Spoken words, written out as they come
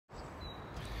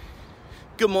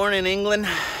Good morning, England.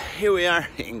 Here we are,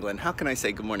 England. How can I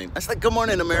say good morning? That's like good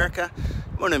morning, America.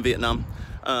 Good morning, Vietnam.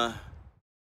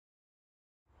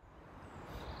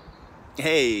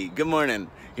 Hey, good morning.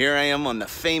 Here I am on the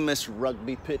famous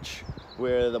rugby pitch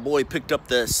where the boy picked up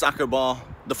the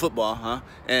football,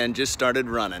 and just started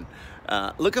running.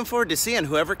 Looking forward to seeing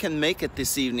whoever can make it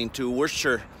this evening to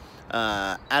Worcester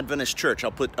Adventist Church.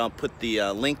 I'll put the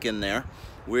link in there.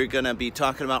 We're going to be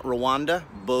talking about Rwanda,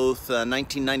 both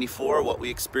 1994, what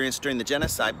we experienced during the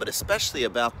genocide, but especially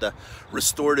about the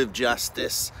restorative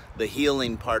justice, the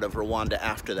healing part of Rwanda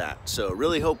after that. So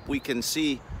really hope we can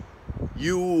see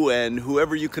you and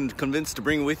whoever you can convince to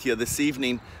bring with you this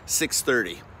evening,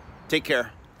 6:30. Take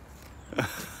care.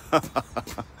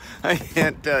 I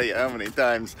can't tell you how many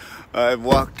times I've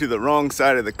walked to the wrong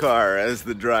side of the car as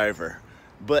the driver.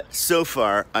 But so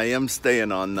far, I am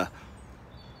staying on the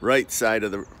right side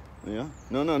of the,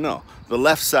 the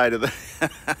left side of the,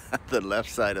 the left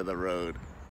side of the road.